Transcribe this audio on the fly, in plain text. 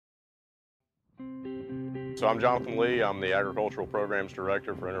So I'm Jonathan Lee. I'm the Agricultural Programs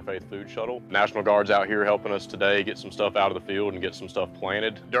Director for Interfaith Food Shuttle. National Guard's out here helping us today get some stuff out of the field and get some stuff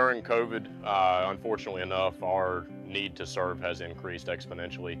planted. During COVID, unfortunately enough, our need to serve has increased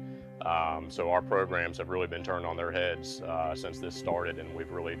exponentially. So our programs have really been turned on their heads since this started, and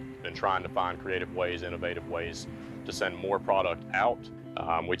we've really been trying to find creative ways, innovative ways to send more product out.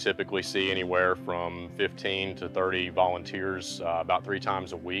 We typically see anywhere from 15 to 30 volunteers about 3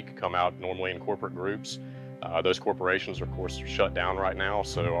 times a week come out, normally in corporate groups. Those corporations are, of course, shut down right now,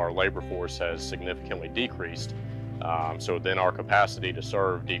 so our labor force has significantly decreased. So then our capacity to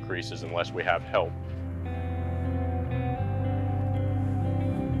serve decreases unless we have help.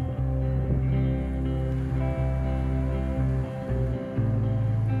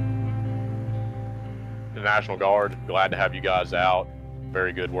 The National Guard, glad to have you guys out.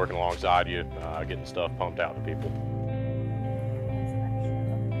 Very good working alongside you, getting stuff pumped out to people.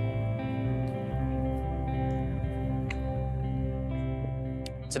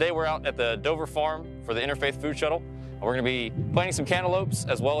 Today we're out at the Dover Farm for the Interfaith Food Shuttle. We're going to be planting some cantaloupes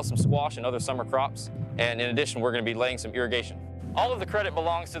as well as some squash and other summer crops. And in addition, we're going to be laying some irrigation. All of the credit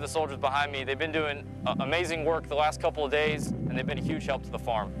belongs to the soldiers behind me. They've been doing amazing work the last couple of days, and they've been a huge help to the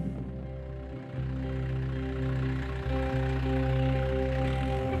farm.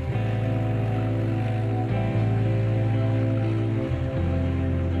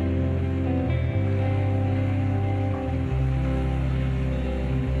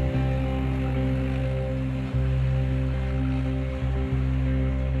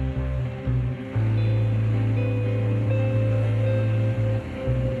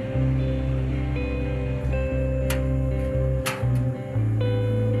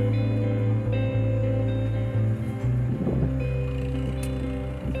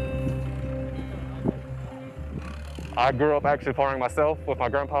 I grew up actually farming myself with my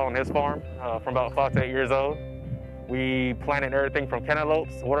grandpa on his farm from about 5 to 8 years old. We planted everything from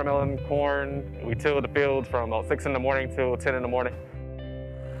cantaloupes, watermelon, corn. We tilled the fields from about 6 in the morning till 10 in the morning.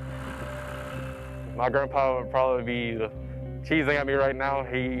 My grandpa would probably be cheesing at me right now.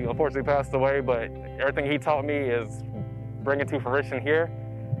 He unfortunately passed away, but everything he taught me is bringing to fruition here.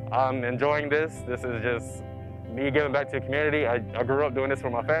 I'm enjoying this. This is just me giving back to the community. I grew up doing this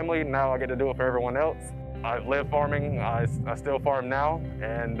for my family. Now I get to do it for everyone else. I've lived farming, I still farm now,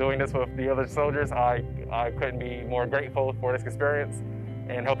 and doing this with the other soldiers, I couldn't be more grateful for this experience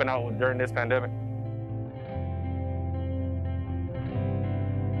and helping out during this pandemic.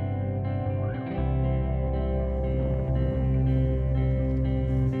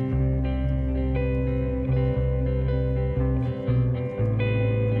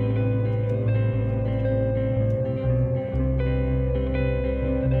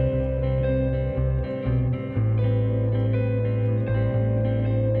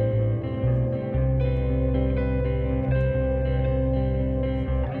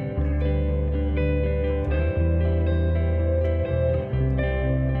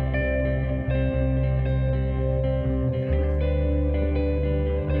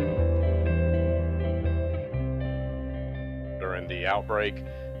 During the outbreak,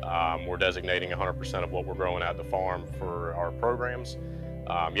 we're designating 100% of what we're growing at the farm for our programs.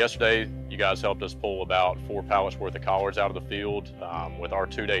 Yesterday, you guys helped us pull about 4 pallets worth of collards out of the field. With our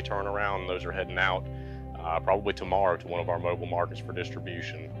 2-day turnaround, those are heading out probably tomorrow to one of our mobile markets for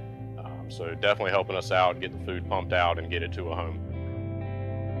distribution. So definitely helping us out, get the food pumped out and get it to a home.